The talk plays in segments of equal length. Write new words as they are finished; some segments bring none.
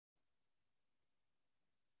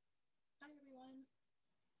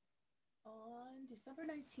December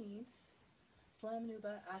 19th, Slam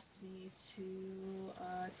Nuba asked me to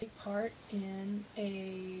take part in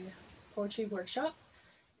a poetry workshop,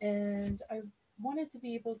 and I wanted to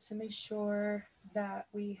be able to make sure that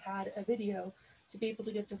we had a video to be able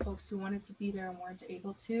to get to folks who wanted to be there and weren't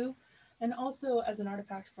able to, and also as an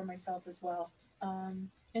artifact for myself as well.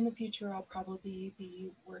 In the future, I'll probably be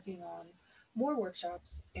working on more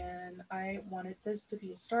workshops, and I wanted this to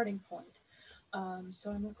be a starting point.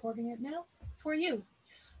 So I'm recording it now for you.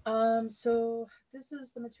 So this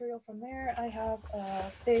is the material from there. I have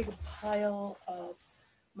a big pile of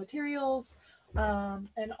materials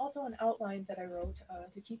and also an outline that I wrote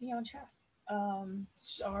to keep me on track.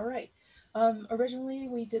 All right. Originally,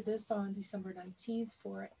 we did this on December 19th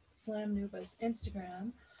for Slam Nuba's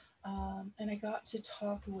Instagram. And I got to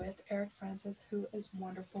talk with Eric Francis, who is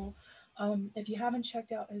wonderful. If you haven't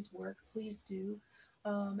checked out his work, please do.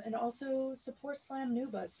 And also support Slam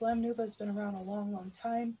Nuba. Slam Nuba has been around a long, long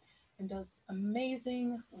time and does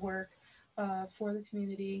amazing work for the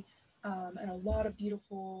community and a lot of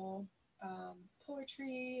beautiful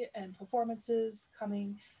poetry and performances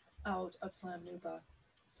coming out of Slam Nuba.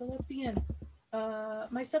 So let's begin.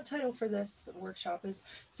 My subtitle for this workshop is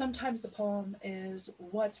Sometimes the Poem is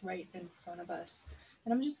What's Right in Front of Us.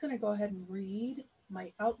 And I'm just going to go ahead and read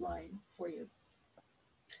my outline for you.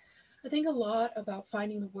 I think a lot about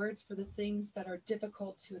finding the words for the things that are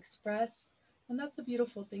difficult to express, and that's the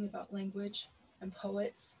beautiful thing about language and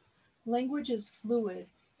poets. Language is fluid,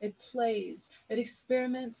 it plays, it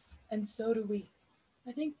experiments, and so do we.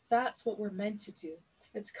 I think that's what we're meant to do.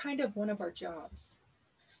 It's kind of one of our jobs.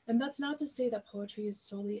 And that's not to say that poetry is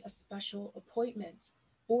solely a special appointment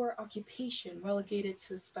or occupation relegated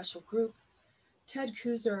to a special group. Ted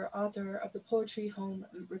Kuzer, author of the Poetry Home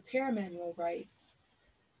Repair Manual, writes,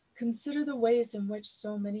 "Consider the ways in which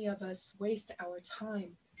so many of us waste our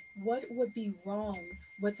time. What would be wrong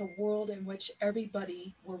with a world in which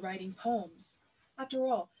everybody were writing poems? After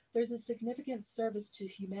all, there's a significant service to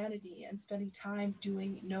humanity in spending time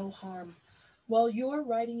doing no harm. While you're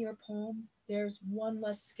writing your poem, there's one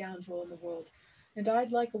less scoundrel in the world. And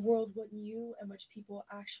I'd like a world, wouldn't you, in which people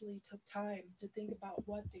actually took time to think about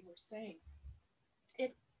what they were saying.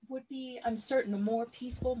 It would be, I'm certain, a more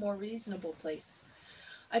peaceful, more reasonable place.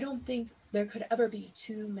 I don't think there could ever be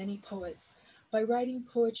too many poets. By writing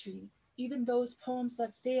poetry, even those poems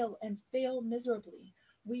that fail and fail miserably,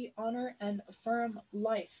 we honor and affirm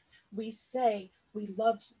life. We say we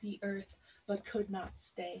loved the earth but could not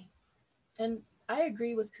stay." And I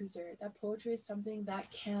agree with Kuzer that poetry is something that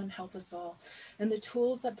can help us all. And the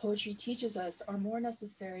tools that poetry teaches us are more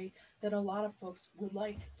necessary than a lot of folks would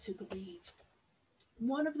like to believe.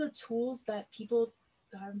 One of the tools that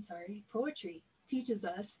poetry teaches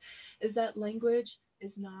us is that language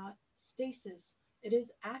is not stasis, it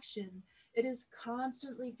is action. It is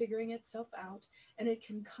constantly figuring itself out, and it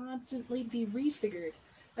can constantly be refigured.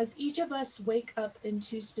 As each of us wake up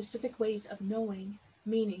into specific ways of knowing,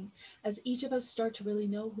 meaning, as each of us start to really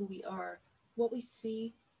know who we are, what we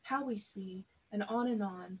see, how we see, and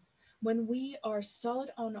on, when we are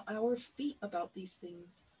solid on our feet about these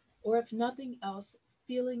things, or if nothing else,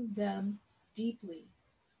 feeling them deeply,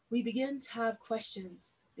 we begin to have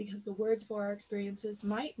questions because the words for our experiences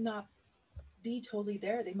might not be totally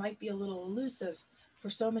there. They might be a little elusive for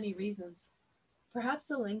so many reasons. Perhaps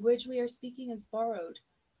the language we are speaking is borrowed.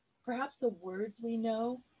 Perhaps the words we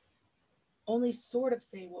know only sort of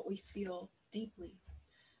say what we feel deeply.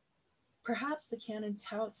 Perhaps the canon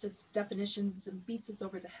touts its definitions and beats us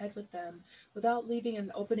over the head with them without leaving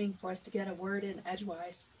an opening for us to get a word in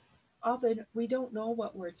edgewise. Often we don't know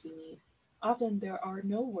what words we need. Often there are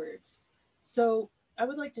no words. So I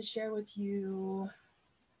would like to share with you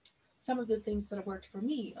some of the things that have worked for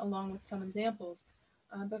me, along with some examples.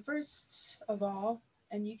 But first of all,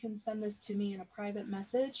 and you can send this to me in a private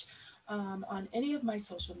message on any of my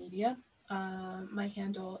social media. My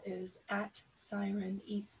handle is at Siren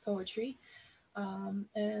Eats Poetry.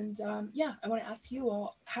 Yeah, I want to ask you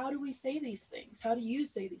all, how do we say these things? How do you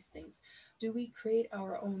say these things? Do we create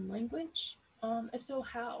our own language? If so,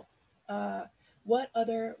 how? What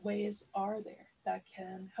other ways are there that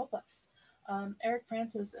can help us? Eric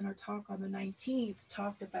Francis in our talk on the 19th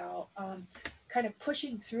talked about kind of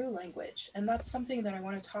pushing through language. And that's something that I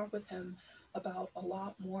want to talk with him about a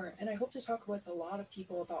lot more. And I hope to talk with a lot of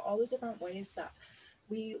people about all the different ways that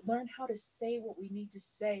we learn how to say what we need to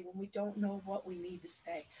say when we don't know what we need to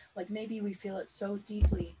say. Like maybe we feel it so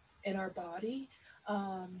deeply in our body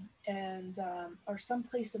or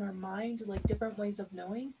someplace in our mind, like different ways of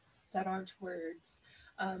knowing that aren't words.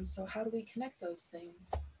 So how do we connect those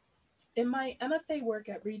things? In my MFA work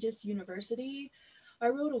at Regis University, I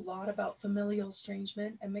wrote a lot about familial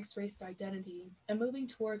estrangement and mixed race identity and moving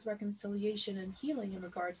towards reconciliation and healing in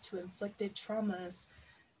regards to inflicted traumas.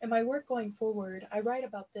 In my work going forward, I write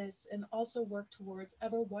about this and also work towards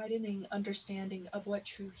ever widening understanding of what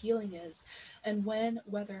true healing is and when,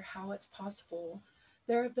 whether, how it's possible.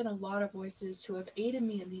 There have been a lot of voices who have aided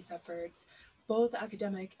me in these efforts, both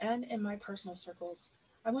academic and in my personal circles.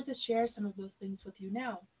 I want to share some of those things with you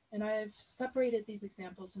now, and I have separated these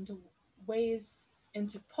examples ways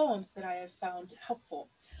into poems that I have found helpful.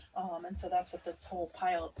 And so that's what this whole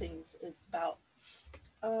pile of things is about.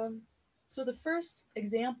 Um, so the first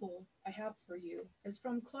example I have for you is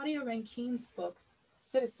from Claudia Rankine's book,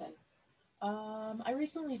 Citizen. I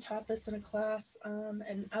recently taught this in a class,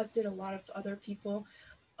 and as did a lot of other people,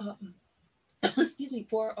 um, excuse me,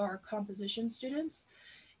 for our composition students.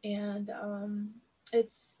 And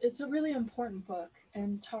it's a really important book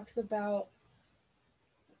and talks about,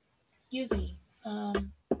 excuse me,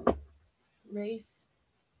 um, race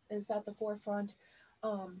is at the forefront,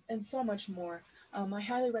 and so much more. I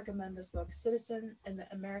highly recommend this book, Citizen and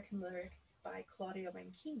the American Lyric by Claudia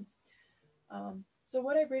Rankine. So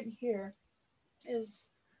what I've written here is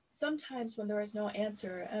sometimes when there is no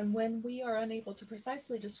answer and when we are unable to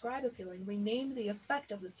precisely describe a feeling, we name the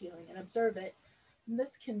effect of the feeling and observe it. And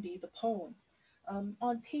this can be the poem.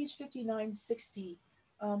 On page 5960,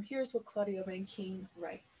 here's what Claudia Rankine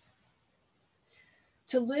writes.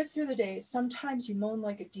 To live through the day, sometimes you moan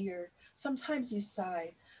like a deer, sometimes you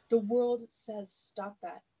sigh. The world says, stop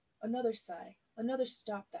that. Another sigh, another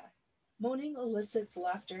stop that. Moaning elicits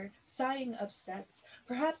laughter, sighing upsets.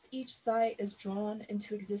 Perhaps each sigh is drawn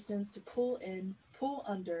into existence to pull in, pull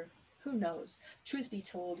under. Who knows? Truth be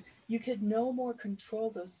told, you could no more control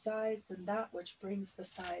those sighs than that which brings the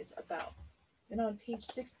sighs about. And on page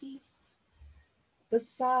 60, the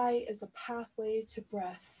sigh is a pathway to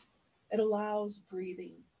breath. It allows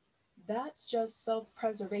breathing. That's just self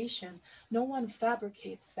preservation. No one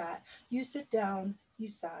fabricates that. You sit down, you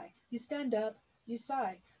sigh. You stand up, you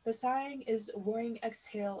sigh. The sighing is a worrying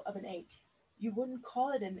exhale of an ache. You wouldn't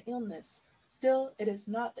call it an illness. Still, it is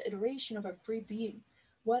not the iteration of a free being.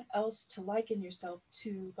 What else to liken yourself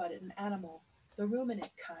to but an animal, the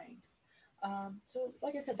ruminant kind? So,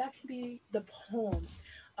 like I said, that can be the poem.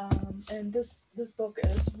 And this book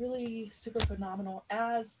is really super phenomenal,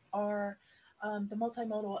 as are the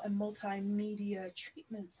multimodal and multimedia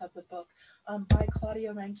treatments of the book by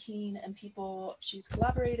Claudia Rankine and people she's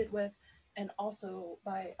collaborated with, and also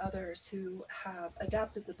by others who have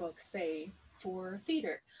adapted the book, say, for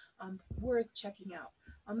theater. Worth checking out.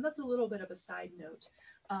 That's a little bit of a side note.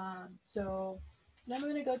 So now I'm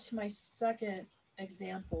going to go to my second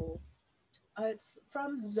example. It's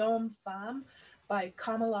from ZOM-FAM by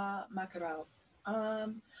Kamala Mackerel.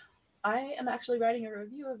 Um, I am actually writing a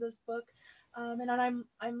review of this book, and I'm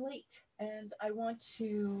late, and I want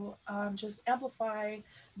to just amplify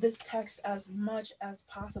this text as much as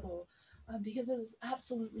possible because it is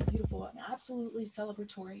absolutely beautiful and absolutely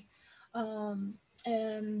celebratory. And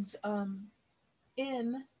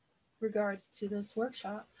in regards to this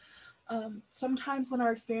workshop, sometimes when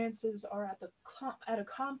our experiences are at a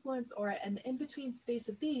confluence or an in-between space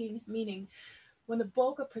of being, meaning when the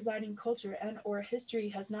bulk of presiding culture and or history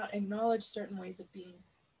has not acknowledged certain ways of being,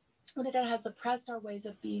 when it has suppressed our ways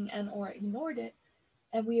of being and or ignored it,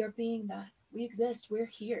 and we are being that, we exist, we're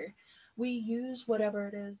here, we use whatever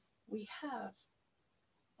it is we have.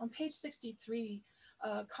 On page 63,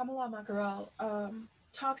 Kamala Mackerel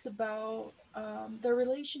talks about their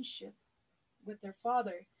relationship with their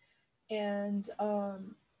father, and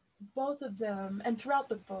both of them, and throughout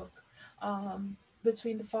the book,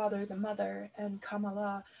 between the father, the mother, and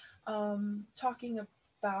Kamala, talking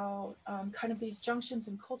about kind of these junctions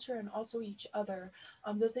in culture and also each other,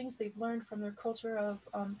 the things they've learned from their culture of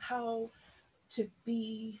how to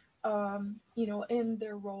be, in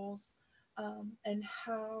their roles, and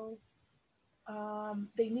how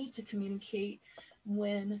they need to communicate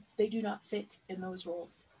when they do not fit in those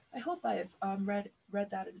roles. I hope I have read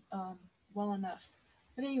that well enough.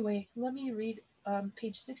 But anyway, let me read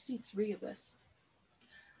page 63 of this.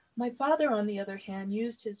 My father, on the other hand,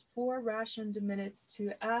 used his 4 rationed minutes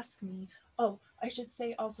to ask me. Oh, I should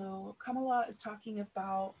say also, Kamala is talking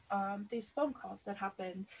about these phone calls that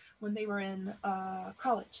happened when they were in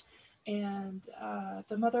college. And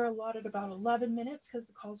the mother allotted about 11 minutes because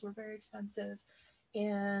the calls were very expensive.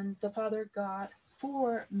 And the father got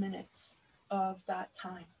 4 minutes of that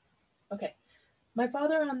time. Okay. My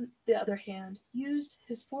father, on the other hand, used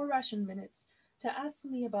his 4 rationed minutes to ask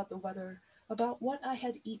me about the weather, about what I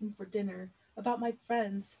had eaten for dinner, about my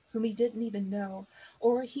friends whom he didn't even know,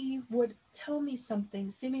 or he would tell me something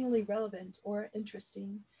seemingly relevant or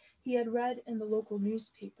interesting he had read in the local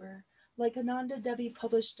newspaper, like Ananda Devi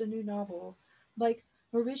published a new novel, like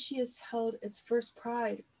Mauritius held its first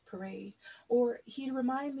Pride parade, or he'd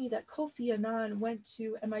remind me that Kofi Annan went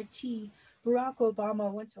to MIT, Barack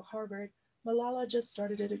Obama went to Harvard, Malala just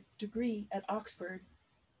started a degree at Oxford.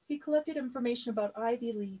 He collected information about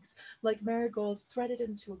Ivy Leagues, like marigolds threaded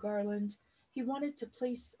into a garland, he wanted to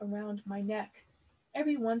place around my neck.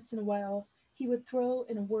 Every once in a while, he would throw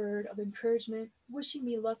in a word of encouragement, wishing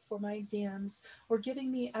me luck for my exams, or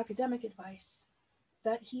giving me academic advice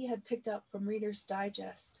that he had picked up from Reader's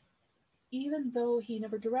Digest. Even though he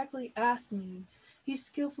never directly asked me, he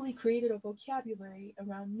skillfully created a vocabulary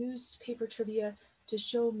around newspaper trivia to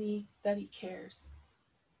show me that he cares.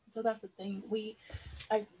 So that's the thing. We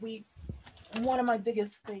one of my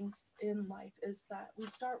biggest things in life is that we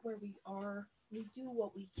start where we are. We do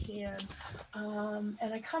what we can,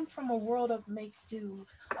 and I come from a world of make do.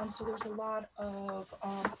 So there's a lot of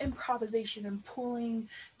improvisation and pulling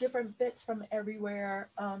different bits from everywhere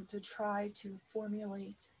to try to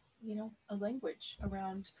formulate, a language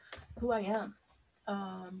around who I am,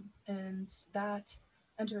 and that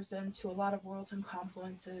enters into a lot of worlds and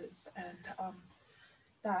confluences, and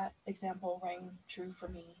that example rang true for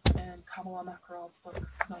me in Kamala Mackerel's book,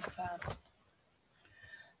 ZOM-FAM.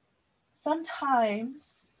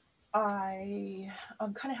 Sometimes I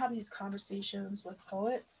kind of have these conversations with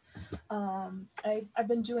poets. I've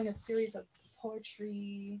been doing a series of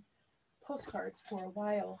poetry postcards for a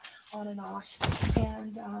while, on and off,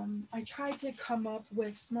 and I tried to come up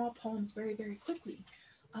with small poems very, very quickly.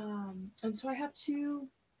 And so I have two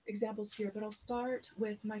examples here, but I'll start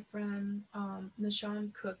with my friend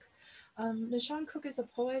Nahshon Cook. Nahshon Cook is a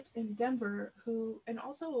poet in Denver and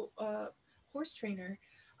also a horse trainer,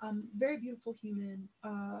 very beautiful human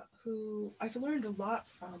who I've learned a lot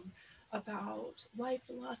from about life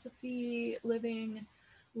philosophy, living,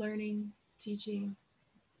 learning, teaching,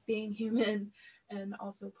 being human, and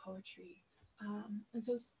also poetry. And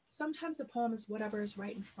so sometimes the poem is whatever is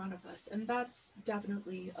right in front of us, and that's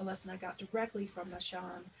definitely a lesson I got directly from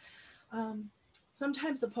Nahshon.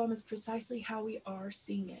 Sometimes the poem is precisely how we are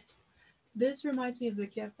seeing it. This reminds me of the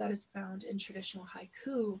gift that is found in traditional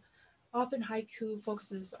haiku. Often haiku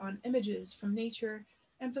focuses on images from nature,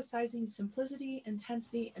 emphasizing simplicity,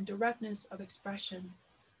 intensity, and directness of expression.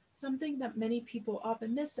 Something that many people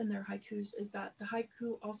often miss in their haikus is that the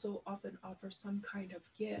haiku also often offers some kind of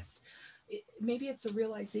gift. Maybe it's a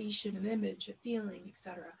realization, an image, a feeling,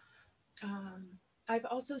 etc. Um, I've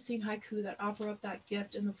also seen haiku that offer up that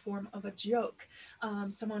gift in the form of a joke.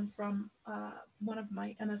 Someone from one of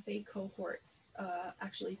my MFA cohorts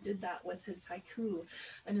actually did that with his haiku,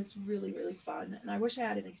 and it's really, really fun. And I wish I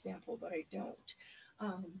had an example, but I don't.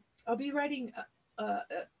 I'll be writing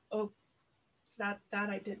that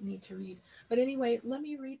I didn't need to read. But anyway, let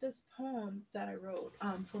me read this poem that I wrote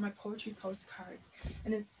for my poetry postcards.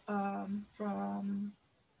 And it's from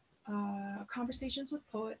Conversations with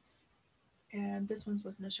Poets, and this one's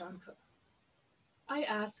with Nahshon Cook. I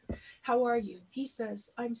ask, how are you? He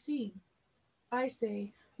says, I'm seeing. I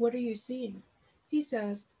say, what are you seeing? He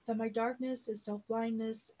says that my darkness is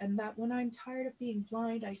self-blindness, and that when I'm tired of being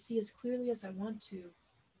blind, I see as clearly as I want to.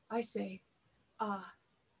 I say, ah.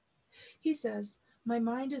 He says, my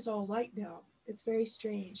mind is all light now. It's very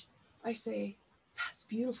strange. I say, that's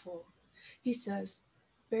beautiful. He says,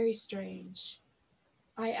 very strange.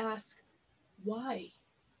 I ask, why?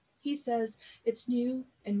 He says, it's new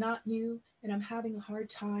and not new, and I'm having a hard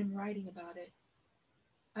time writing about it.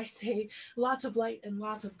 I say, lots of light and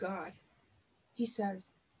lots of God. He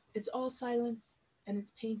says, it's all silence, and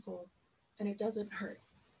it's painful, and it doesn't hurt.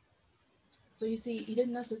 So you see, he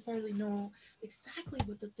didn't necessarily know exactly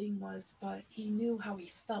what the thing was, but he knew how he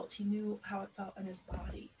felt. He knew how it felt in his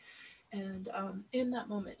body. And in that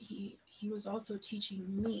moment, he was also teaching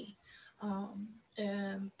me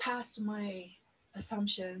and past my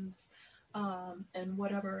assumptions and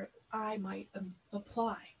whatever I might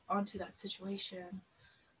apply onto that situation.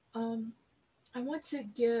 Um, I want to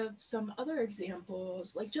give some other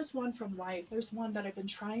examples, like just one from life. There's one that I've been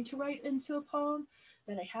trying to write into a poem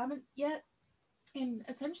that I haven't yet. And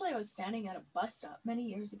essentially, I was standing at a bus stop many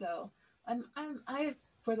years ago. I've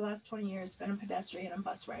for the last 20 years been a pedestrian and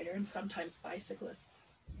bus rider, and sometimes bicyclist,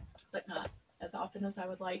 but not as often as I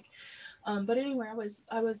would like. But anyway,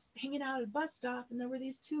 I was hanging out at a bus stop, and there were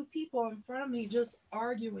these two people in front of me just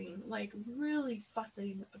arguing, like really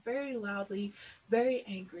fussing, very loudly, very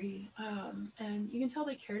angry, and you can tell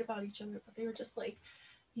they cared about each other, but they were just like,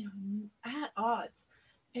 at odds.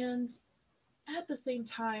 And at the same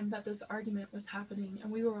time that this argument was happening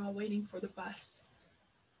and we were all waiting for the bus,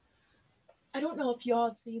 I don't know if y'all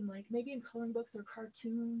have seen, like, maybe in coloring books or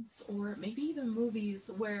cartoons or maybe even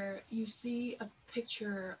movies where you see a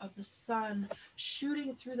picture of the sun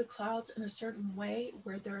shooting through the clouds in a certain way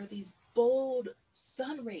where there are these bold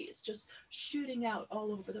sun rays just shooting out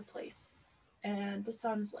all over the place. And the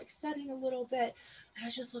sun's like setting a little bit, and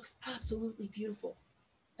it just looks absolutely beautiful.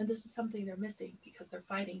 And this is something they're missing because they're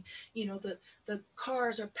fighting. You know, the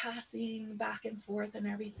cars are passing back and forth and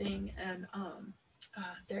everything, and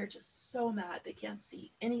they're just so mad they can't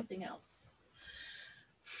see anything else.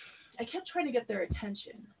 I kept trying to get their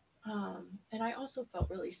attention. And I also felt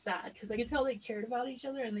really sad because I could tell they cared about each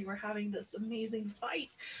other and they were having this amazing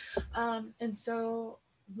fight. And so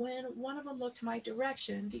when one of them looked my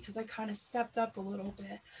direction, because I kind of stepped up a little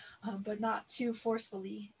bit, but not too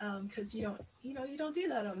forcefully, because you don't do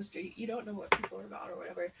that on the street. You don't know what people are about or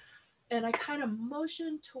whatever. And I kind of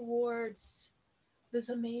motioned towards this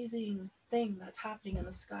amazing thing that's happening in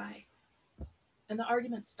the sky. And the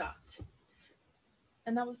argument stopped.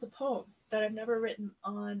 And that was the poem that I've never written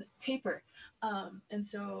on paper. And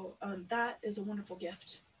so that is a wonderful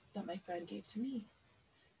gift that my friend gave to me.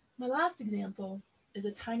 My last example is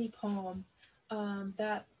a tiny poem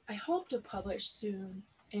that I hope to publish soon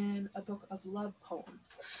in a book of love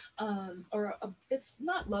poems. It's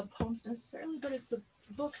not love poems necessarily, but it's a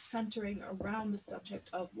book centering around the subject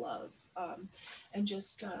of love, and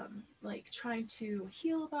just like trying to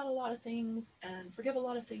heal about a lot of things and forgive a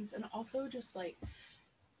lot of things, and also just like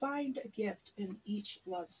find a gift in each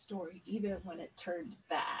love story, even when it turned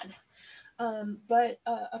bad. But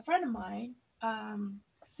a friend of mine,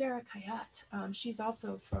 Sara Khayat, she's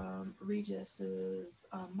also from Regis's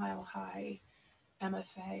Mile High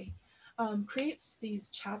MFA, creates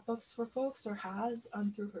these chapbooks for folks, or has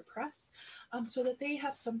through her press, so that they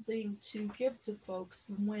have something to give to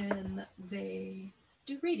folks when they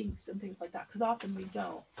do readings and things like that, because often we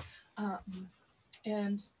don't.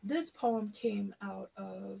 And this poem came out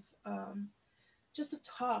of just a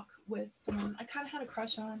talk with someone I kind of had a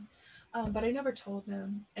crush on, but I never told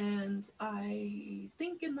them. And I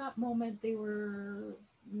think in that moment they were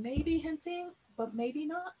maybe hinting, but maybe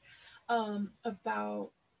not,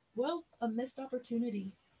 about, well, a missed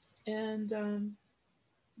opportunity. And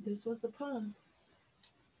this was the poem,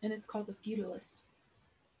 and it's called The Feudalist.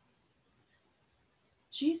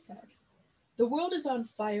 She said, "The world is on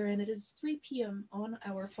fire, and it is 3 p.m. on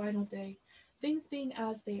our final day. Things being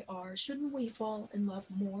as they are, shouldn't we fall in love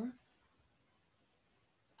more?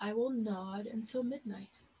 I will nod until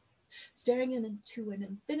midnight, staring into an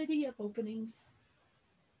infinity of openings.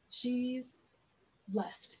 She's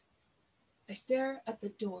left. I stare at the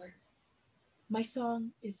door. My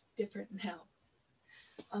song is different now."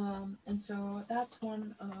 And so that's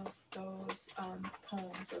one of those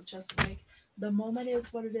poems of just like, the moment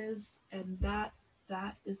is what it is, and that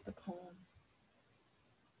is the poem.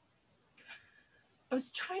 I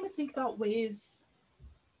was trying to think about ways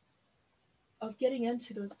of getting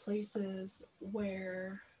into those places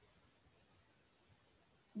where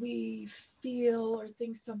we feel or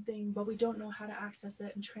think something, but we don't know how to access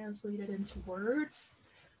it and translate it into words.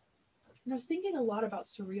 And I was thinking a lot about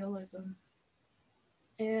surrealism,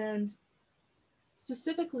 and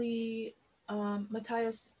specifically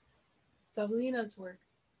Mathias Svalina's work.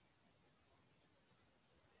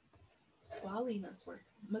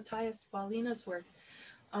 Mathias Svalina's work,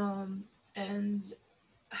 and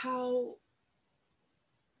how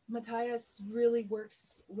Mathias really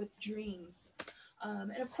works with dreams.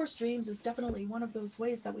 And of course, dreams is definitely one of those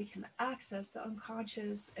ways that we can access the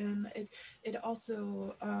unconscious, and it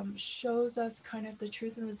also shows us kind of the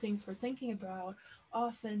truth in the things we're thinking about,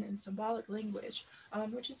 often in symbolic language,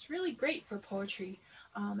 which is really great for poetry,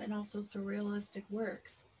 and also surrealistic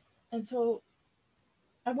works. And so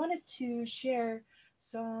I wanted to share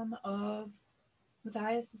some of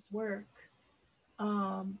Mathias's work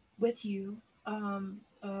with you,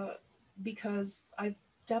 because I've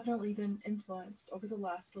definitely been influenced over the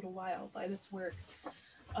last little while by this work,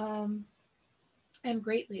 and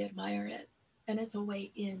greatly admire it, and it's a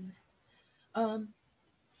way in.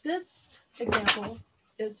 This example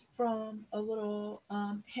is from a little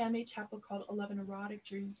handmade chapbook called 11 Erotic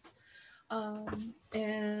Dreams.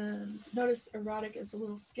 And notice erotic is a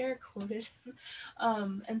little scare quoted.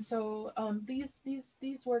 And so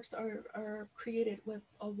these works are created with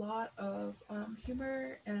a lot of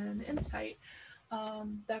humor and insight,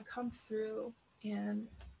 that come through, and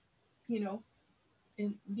via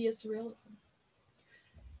surrealism.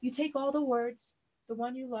 You take all the words the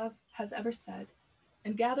one you love has ever said,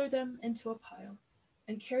 and gather them into a pile,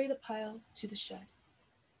 and carry the pile to the shed.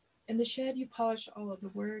 In the shed you polish all of the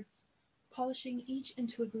words, polishing each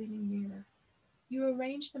into a gleaming mirror. You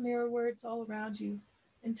arrange the mirror words all around you,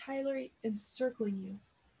 entirely encircling you,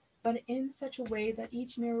 but in such a way that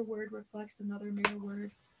each mirror word reflects another mirror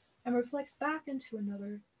word and reflects back into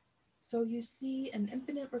another. So you see an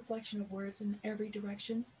infinite reflection of words in every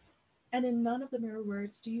direction, and in none of the mirror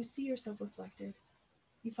words do you see yourself reflected.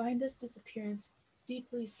 You find this disappearance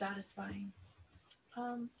deeply satisfying.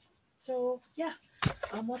 Um, so yeah,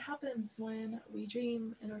 what happens when we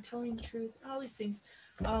dream and are telling the truth, all these things.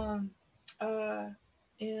 Um, uh,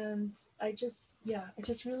 and I just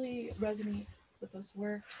really resonate with those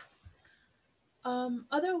works.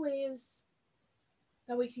 Other ways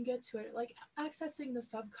that we can get to it, like accessing the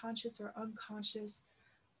subconscious or unconscious.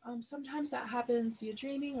 Sometimes that happens via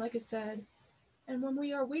dreaming, like I said. And when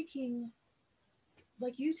we are waking,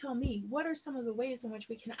 like you tell me, what are some of the ways in which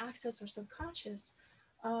we can access our subconscious?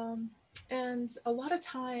 Um, and a lot of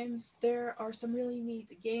times there are some really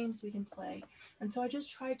neat games we can play. And so I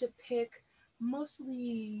just tried to pick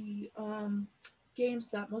mostly games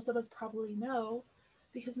that most of us probably know,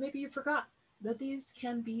 because maybe you forgot that these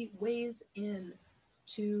can be ways in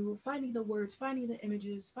to finding the words, finding the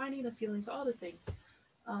images, finding the feelings, all the things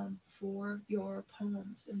for your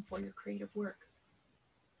poems and for your creative work.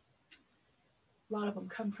 A lot of them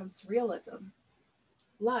come from surrealism,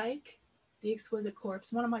 like The Exquisite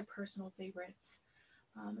Corpse, one of my personal favorites.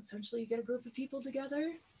 Essentially, you get a group of people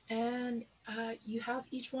together and you have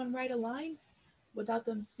each one write a line without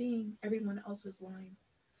them seeing everyone else's line.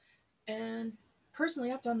 And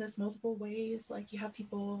personally, I've done this multiple ways. Like, you have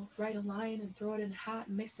people write a line and throw it in a hat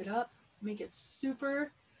and mix it up, make it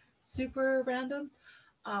super, super random.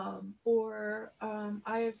 Or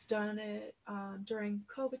I've done it during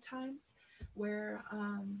COVID times where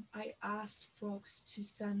I asked folks to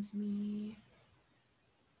send me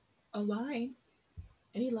a line,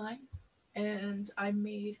 any line, and I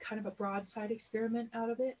made kind of a broadside experiment out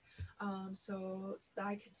of it. So that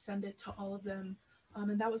I could send it to all of them.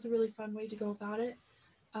 And that was a really fun way to go about it.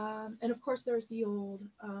 And of course, there's the old,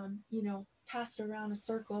 pass it around a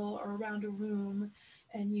circle or around a room,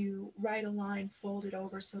 and you write a line, fold it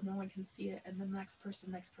over so no one can see it, and the next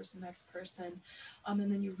person, next person, next person, and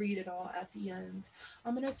then you read it all at the end.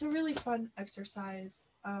 And it's a really fun exercise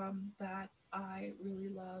that I really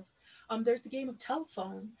love. There's the game of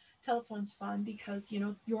telephone. Telephone's fun because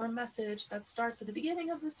your message that starts at the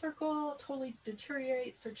beginning of the circle totally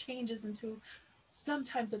deteriorates or changes into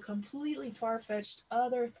sometimes a completely far-fetched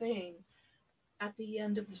other thing at the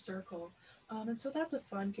end of the circle. And so that's a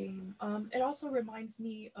fun game. It also reminds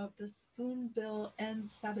me of the Spoonbill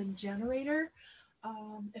N7 generator.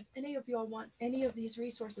 If any of y'all want any of these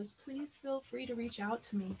resources, please feel free to reach out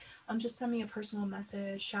to me. Just send me a personal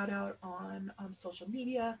message, shout out on social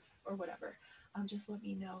media or whatever. Just let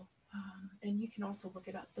me know. And you can also look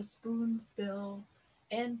it up, the Spoonbill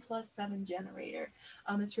N+7 generator.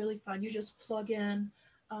 It's really fun. You just plug in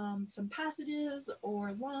some passages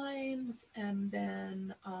or lines and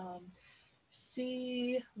then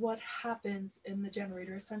see what happens in the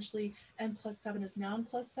generator. Essentially, N+7 is noun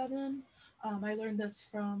plus 7. I learned this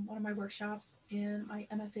from one of my workshops in my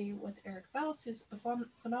MFA with Eric Baus, who's a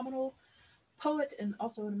phenomenal poet and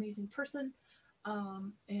also an amazing person.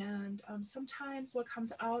 And sometimes what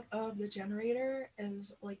comes out of the generator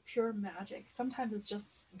is like pure magic. Sometimes it's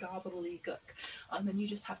just gobbledygook. And you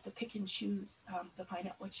just have to pick and choose to find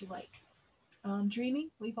out what you like. Dreaming,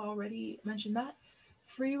 we've already mentioned that.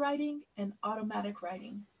 Free writing and automatic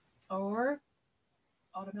writing, or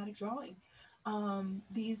automatic drawing.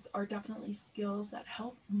 These are definitely skills that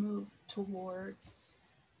help move towards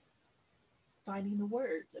finding the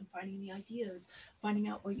words and finding the ideas, finding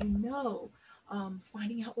out what you know,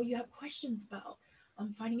 finding out what you have questions about,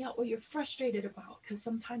 finding out what you're frustrated about, because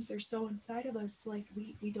sometimes they're so inside of us, like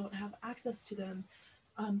we don't have access to them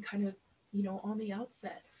kind of, on the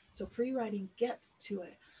outset. So free writing gets to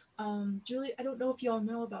it. Julia, I don't know if y'all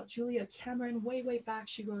know about Julia Cameron. Way, way back,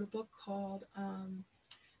 she wrote a book called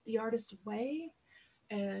The Artist's Way.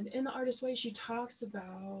 And in The Artist's Way, she talks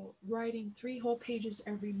about writing 3 whole pages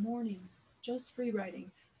every morning, just free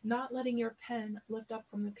writing, not letting your pen lift up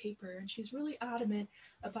from the paper. And she's really adamant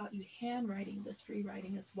about you handwriting this free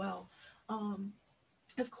writing as well.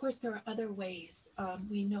 Of course, there are other ways.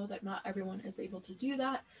 We know that not everyone is able to do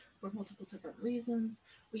that for multiple different reasons.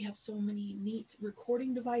 We have so many neat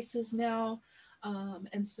recording devices now.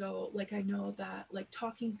 And so, like, I know that, like,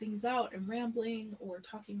 talking things out and rambling or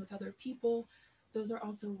talking with other people, those are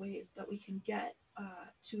also ways that we can get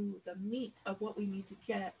to the meat of what we need to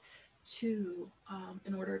get to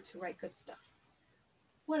in order to write good stuff.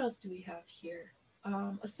 What else do we have here?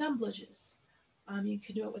 Assemblages. You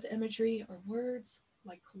can do it with imagery or words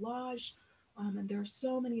like collage. And there are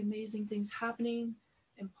so many amazing things happening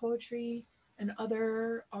in poetry and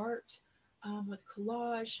other art with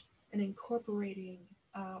collage and incorporating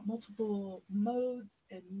multiple modes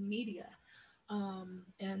and media.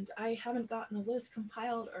 And I haven't gotten a list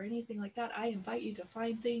compiled or anything like that. I invite you to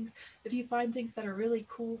find things. If you find things that are really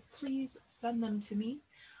cool, please send them to me.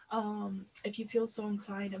 If you feel so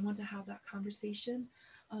inclined and want to have that conversation,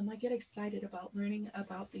 I get excited about learning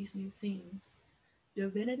about these new things.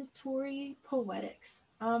 Divinatory Poetics.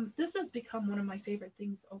 This has become one of my favorite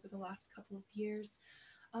things over the last couple of years.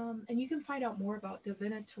 And you can find out more about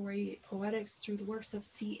divinatory poetics through the works of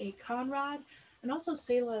C.A. Conrad and also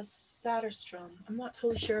Selah Saterstrom. I'm not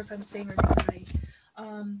totally sure if I'm saying her name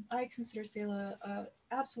right. I consider Selah an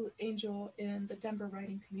absolute angel in the Denver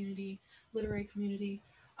writing community, literary community.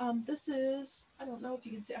 This is, I don't know if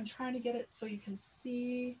you can see, I'm trying to get it so you can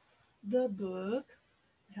see the book.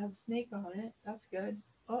 It has a snake on it. That's good.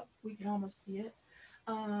 Oh, we can almost see it.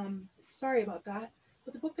 Sorry about that.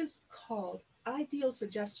 But the book is called Ideal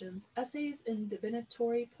Suggestions Essays in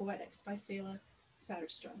Divinatory Poetics by Selah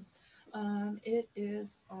Saterstrom. It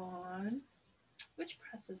is on, which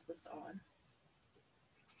press is this on?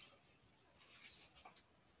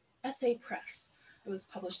 Essay Press. It was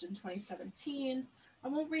published in 2017. I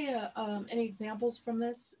won't read any examples from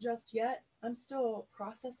this just yet. I'm still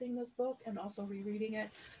processing this book and also rereading it.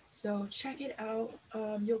 So check it out.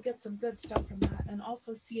 You'll get some good stuff from that. And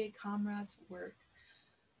also C.A. Conrad's work.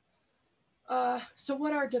 So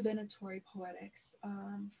what are divinatory poetics?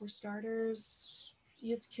 For starters,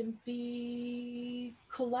 it can be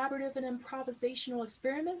collaborative and improvisational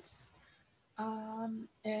experiments.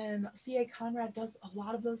 And C.A. Conrad does a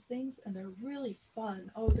lot of those things, and they're really fun.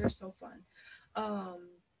 Oh, they're so fun.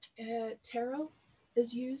 Tarot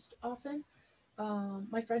is used often.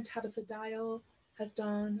 My friend Tabitha Dial has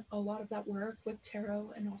done a lot of that work with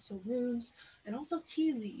tarot and also runes and also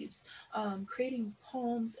tea leaves, creating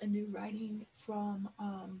poems and new writing from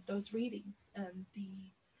those readings and the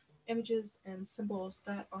images and symbols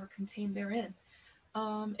that are contained therein.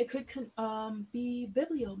 It could be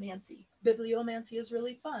bibliomancy. Bibliomancy is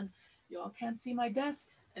really fun. You all can't see my desk,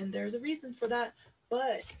 and there's a reason for that.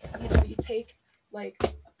 But you take like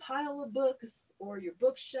a pile of books or your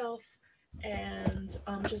bookshelf and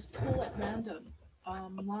just pull at random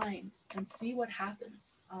lines and see what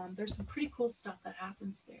happens. There's some pretty cool stuff that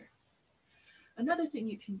happens there. Another thing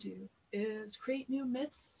you can do is create new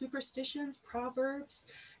myths, superstitions, proverbs,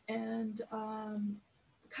 and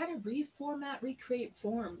kind of reformat, recreate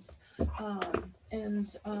forms.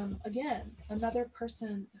 Again, another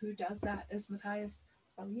person who does that is Mathias,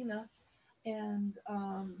 Svalina, and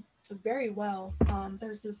very well.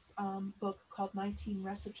 There's this book called 19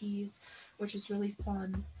 Recipes, which is really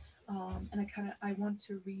fun, and I want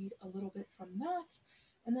to read a little bit from that,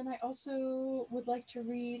 and then I also would like to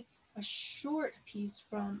read a short piece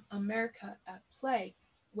from America at Play,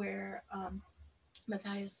 where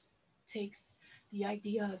Mathias takes the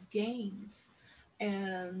idea of games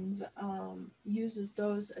and uses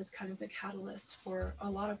those as kind of the catalyst for a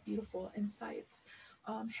lot of beautiful insights,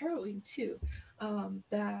 harrowing too,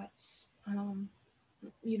 that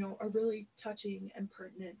are really touching and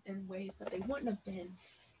pertinent in ways that they wouldn't have been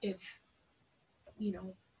if you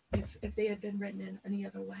know if they had been written in any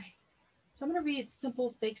other way. So I'm going to read Simple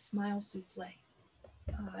Fake Smile Souffle.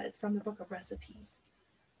 It's from the Book of Recipes.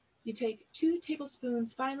 You take 2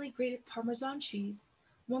 tablespoons finely grated Parmesan cheese,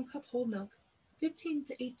 1 cup whole milk, 15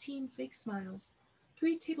 to 18 fake smiles,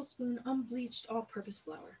 3 tablespoons unbleached all-purpose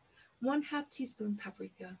flour, 1/2 teaspoon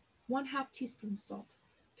paprika, 1/2 teaspoon salt,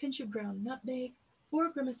 pinch of ground nutmeg, 4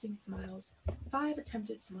 grimacing smiles, 5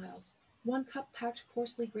 attempted smiles, 1 cup packed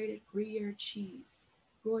coarsely grated Gruyere cheese.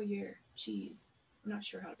 Gruyere cheese. I'm not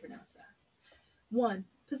sure how to pronounce that. 1.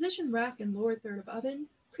 Position rack in lower third of oven.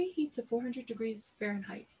 Preheat to 400 degrees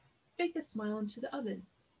Fahrenheit. Bake a smile into the oven.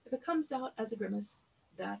 If it comes out as a grimace,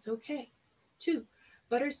 that's okay. 2.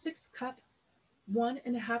 Butter 6 cup,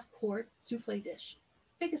 1.5 quart souffle dish.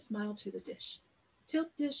 Bake a smile to the dish.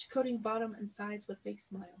 Tilt dish coating bottom and sides with fake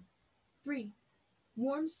smile. 3.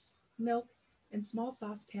 Warm milk in small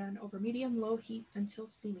saucepan over medium-low heat until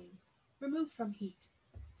steaming. Remove from heat.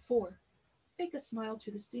 4. Bake a smile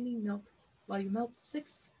to the steaming milk while you melt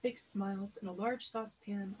 6 fake smiles in a large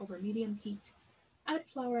saucepan over medium heat. Add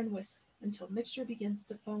flour and whisk until mixture begins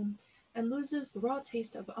to foam and loses the raw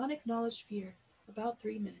taste of unacknowledged fear, about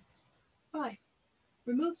 3 minutes. 5.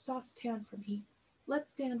 Remove saucepan from heat. Let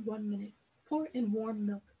stand 1 minute. Pour in warm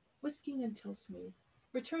milk, whisking until smooth.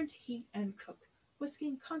 Return to heat and cook,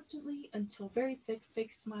 whisking constantly until very thick,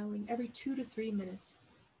 fake smiling every 2 to 3 minutes.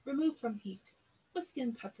 Remove from heat. whisk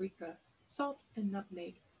in paprika, salt, and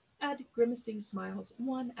nutmeg. Add grimacing smiles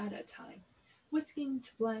one at a time. Whisking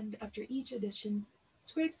to blend after each addition.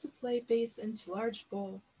 Scrape souffle base into large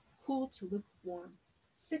bowl. Cool to lukewarm.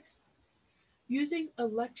 6. Using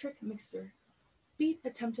electric mixer. Beat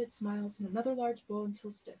attempted smiles in another large bowl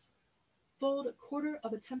until stiff. Fold a quarter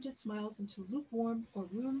of attempted smiles into lukewarm or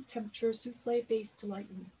room temperature souffle base to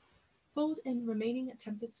lighten. Fold in remaining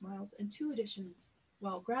attempted smiles in 2 additions,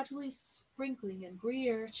 while gradually sprinkling in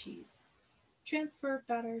Gruyere cheese. Transfer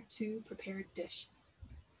batter to prepared dish.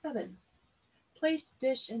 7. Place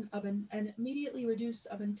dish in oven and immediately reduce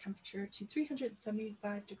oven temperature to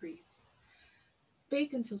 375 degrees.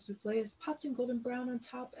 Bake until souffle is popped and golden brown on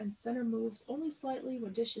top and center moves only slightly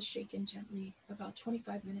when dish is shaken gently, about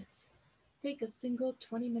 25 minutes. Fake a single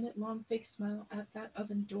 20-minute long fake smile at that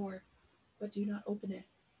oven door, but do not open it.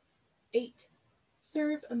 8.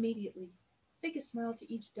 Serve immediately. Fake a smile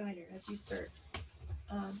to each diner as you serve.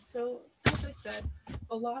 So, as I said,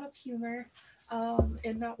 a lot of humor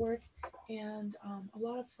in that work, and a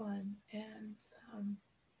lot of fun, and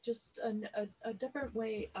just a different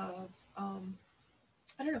way of,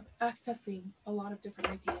 I don't know, accessing a lot of different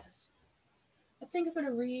ideas. I think I'm going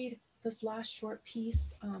to read this last short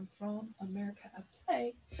piece from America at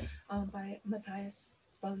Play by Mathias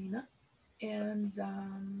Svalina. And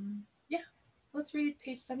yeah, let's read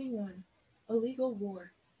page 71, A Legal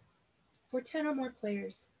War. For 10 or more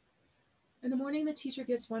players. In the morning, the teacher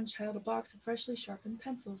gives one child a box of freshly sharpened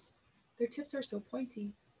pencils. Their tips are so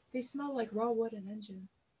pointy, they smell like raw wood and engine.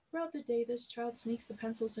 Throughout the day, this child sneaks the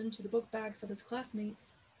pencils into the book bags of his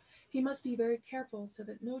classmates. He must be very careful so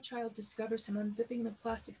that no child discovers him unzipping the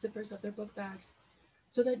plastic zippers of their book bags,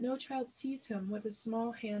 so that no child sees him with his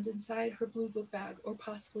small hand inside her blue book bag or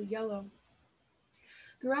possibly yellow.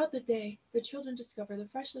 Throughout the day, the children discover the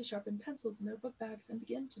freshly sharpened pencils in their book bags and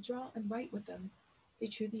begin to draw and write with them. They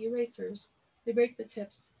chew the erasers. They break the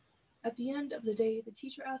tips. At the end of the day, the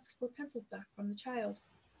teacher asks for pencils back from the child.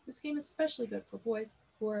 This game is especially good for boys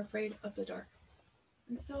who are afraid of the dark.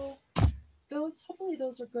 And so, hopefully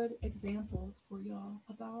those are good examples for y'all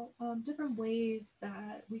about different ways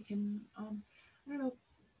that we can, I don't know,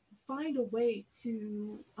 find a way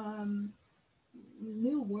to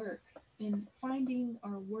new work in finding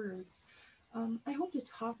our words. I hope to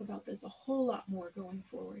talk about this a whole lot more going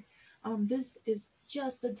forward. This is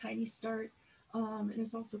just a tiny start, and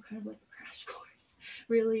it's also kind of like a crash course,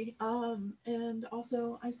 really. And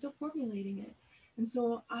also, I'm still formulating it. And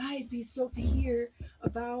so I'd be stoked to hear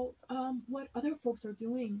about what other folks are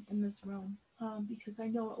doing in this realm, because I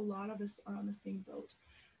know a lot of us are on the same boat.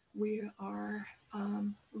 We are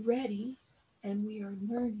ready and we are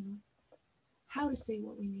learning how to say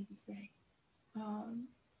what we need to say.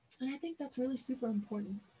 And I think that's really super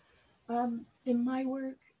important. In my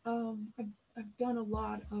work, I've done a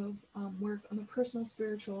lot of work on the personal,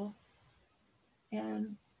 spiritual,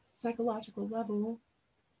 and psychological level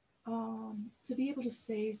to be able to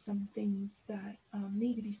say some things that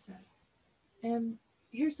need to be said. And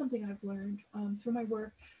here's something I've learned through my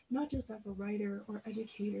work, not just as a writer or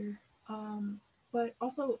educator, but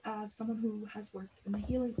also as someone who has worked in the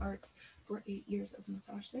healing arts for 8 years as a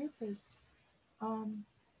massage therapist.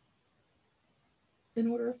 In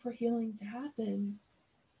order for healing to happen,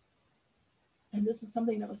 and this is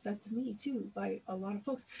something that was said to me too by a lot of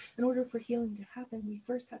folks, in order for healing to happen, we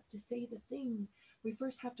first have to say the thing. We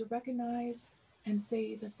first have to recognize and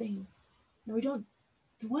say the thing. Now, we don't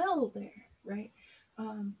dwell there, right?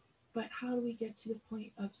 But how do we get to the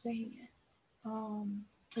point of saying it?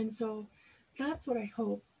 And so that's what I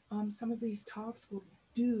hope some of these talks will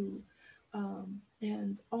do.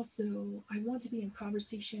 And also, I want to be in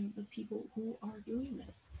conversation with people who are doing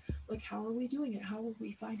this. Like, how are we doing it? How are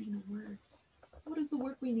we finding the words? What is the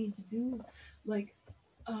work we need to do? Like,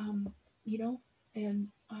 you know, and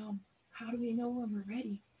how do we know when we're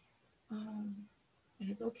ready? And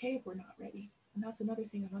it's okay if we're not ready. And that's another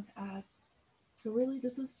thing I want to add. So really,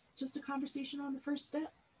 this is just a conversation on the first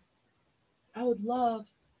step. I would love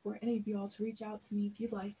for any of y'all to reach out to me if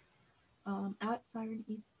you'd like. At Siren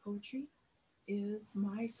Eats Poetry is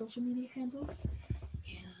my social media handle.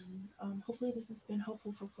 And hopefully this has been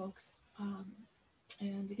helpful for folks.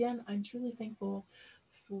 And again, I'm truly thankful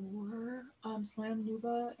for Slam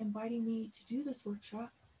Nuba inviting me to do this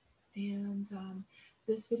workshop. And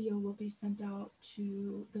this video will be sent out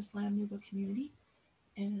to the Slam Nuba community.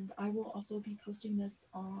 And I will also be posting this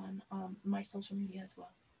on my social media as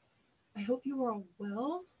well. I hope you are all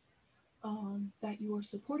well, that you are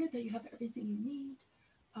supported, that you have everything you need,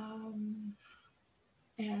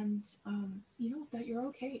 and you know, that you're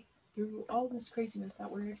okay through all this craziness that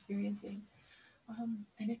we're experiencing.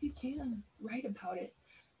 And if you can, write about it.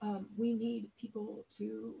 We need people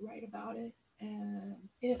to write about it, and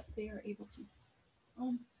if they are able to.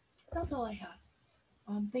 Um, that's all I have.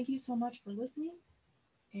 Thank you so much for listening,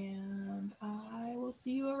 and I will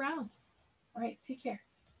see you around. All right, take care.